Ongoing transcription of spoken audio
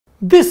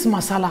This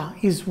masala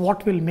is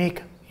what will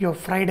make your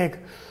fried egg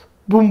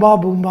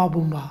boomba boomba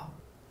boomba.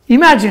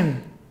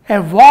 Imagine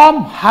a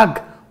warm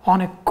hug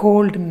on a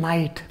cold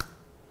night.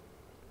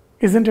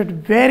 Isn't it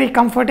very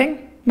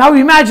comforting? Now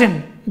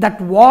imagine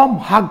that warm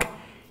hug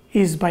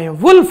is by a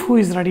wolf who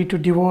is ready to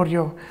devour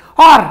you,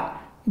 or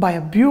by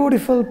a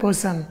beautiful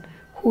person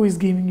who is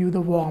giving you the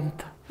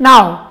warmth.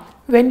 Now,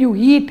 when you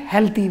eat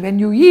healthy, when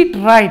you eat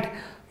right,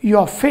 you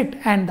are fit,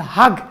 and the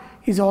hug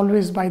is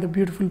always by the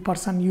beautiful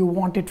person you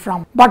want it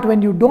from. But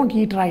when you don't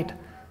eat right,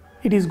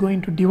 it is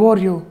going to devour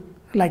you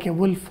like a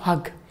wolf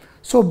hug.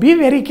 So be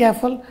very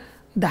careful.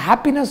 The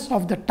happiness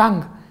of the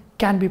tongue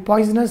can be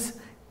poisonous,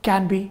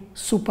 can be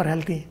super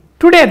healthy.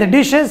 Today the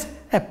dish is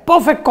a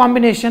perfect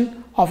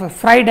combination of a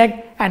fried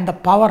egg and the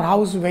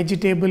powerhouse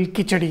vegetable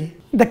khichdi.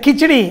 The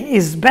khichdi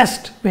is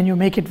best when you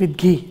make it with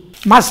ghee.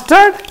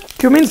 Mustard,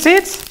 cumin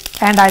seeds,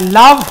 and I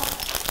love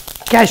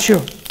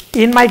cashew.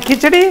 In my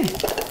khichdi,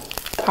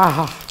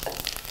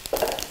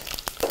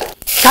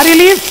 curry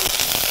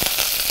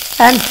leaf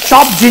and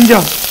chopped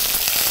ginger,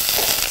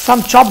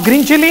 some chopped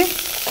green chilli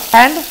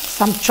and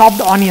some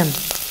chopped onion.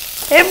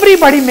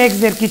 Everybody makes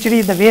their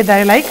khichdi the way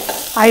they like.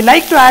 I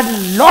like to add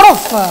a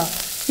lot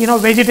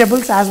of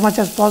vegetables as much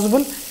as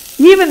possible.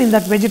 Even in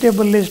that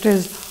vegetable list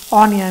is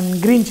onion,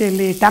 green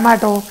chilli,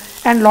 tomato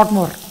and lot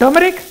more.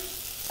 Turmeric.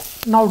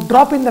 Now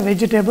drop in the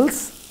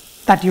vegetables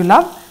that you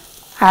love,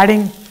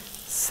 adding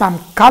some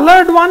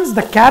colored ones,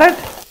 the carrot,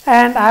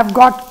 and I've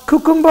got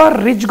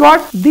cucumber, rich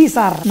gourd. These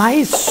are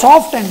nice,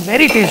 soft and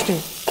very tasty.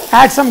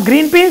 Add some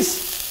green peas,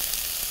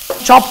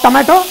 chopped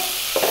tomato,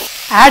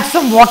 add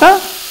some water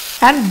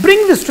and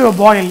bring this to a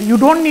boil. You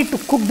don't need to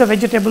cook the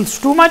vegetables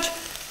too much.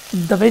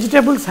 The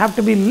vegetables have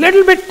to be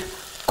little bit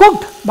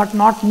cooked but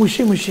not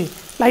mushy.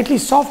 Lightly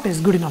soft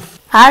is good enough.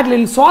 Add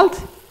little salt.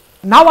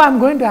 Now I am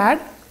going to add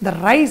the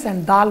rice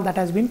and dal that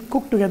has been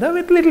cooked together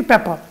with little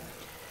pepper.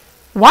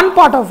 1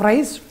 part of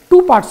rice,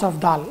 2 parts of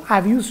dal. I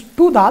have used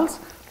 2 dals.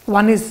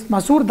 One is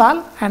masoor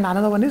dal and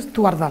another one is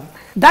tuar dal.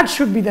 That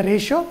should be the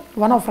ratio,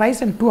 1 of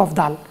rice and 2 of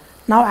dal.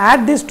 Now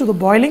add this to the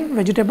boiling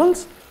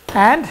vegetables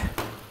and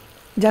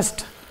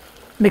just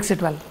mix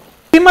it well.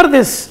 Simmer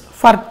this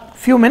for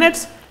few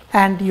minutes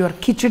and your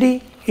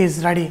khichdi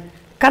is ready.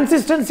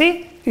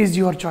 Consistency is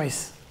your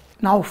choice.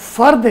 Now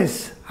for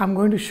this, I am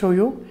going to show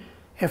you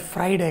a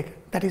fried egg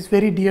that is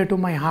very dear to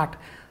my heart.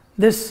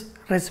 This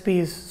recipe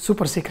is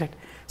super secret.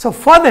 So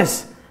for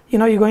this,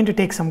 you're going to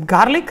take some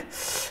garlic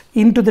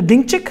into the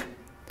dingchik,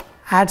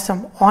 add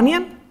some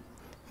onion,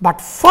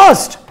 but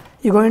first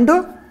you're going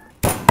to,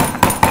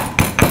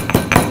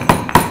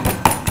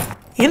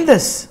 in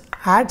this,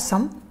 add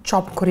some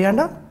chopped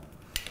coriander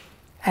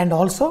and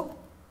also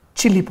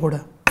chilli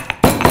powder.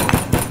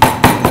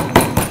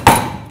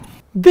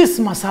 This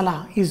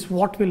masala is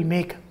what will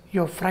make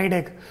your fried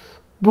egg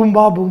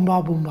boomba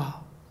boomba boomba.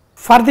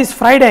 For this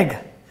fried egg,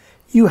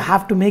 you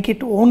have to make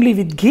it only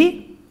with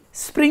ghee.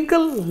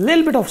 Sprinkle a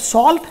little bit of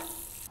salt,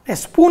 a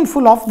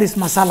spoonful of this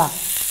masala.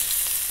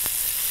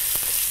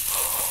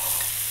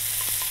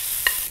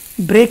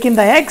 Break in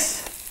the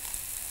eggs.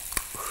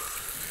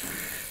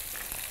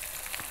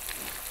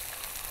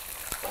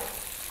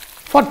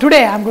 For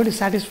today, I am going to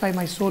satisfy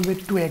my soul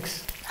with 2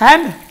 eggs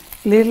and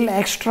little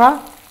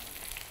extra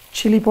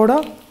chili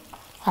powder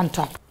on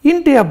top.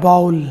 Into a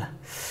bowl,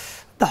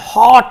 the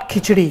hot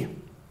khichdi,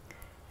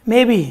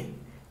 maybe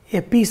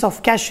a piece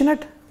of cashew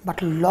nut, but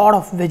a lot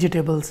of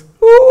vegetables.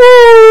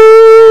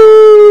 Ooh!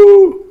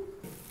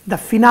 The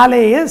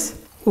finale is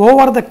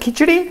over the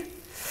khichdi.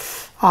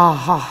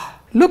 Aha!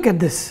 Look at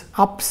this.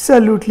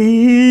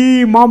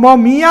 Absolutely, mamma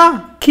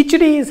mia!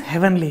 Khichdi is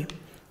heavenly.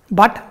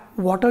 But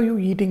what are you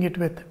eating it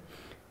with?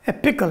 A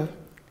pickle,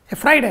 a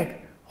fried egg,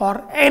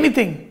 or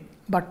anything.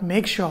 But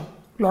make sure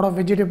a lot of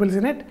vegetables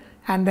in it,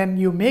 and then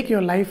you make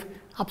your life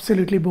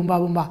absolutely boomba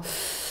boomba.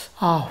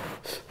 Ah,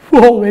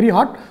 oh, very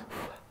hot.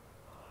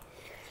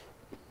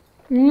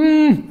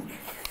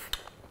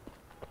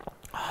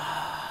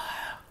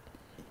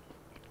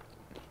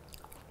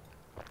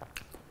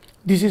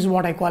 This is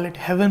what I call it,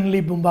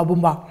 heavenly boomba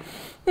boomba.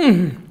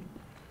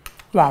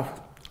 Wow.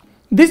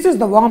 This is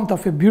the warmth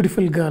of a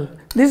beautiful girl.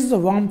 This is the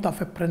warmth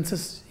of a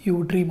princess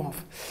you dream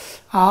of.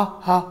 Ah,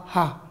 ha,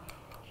 ha.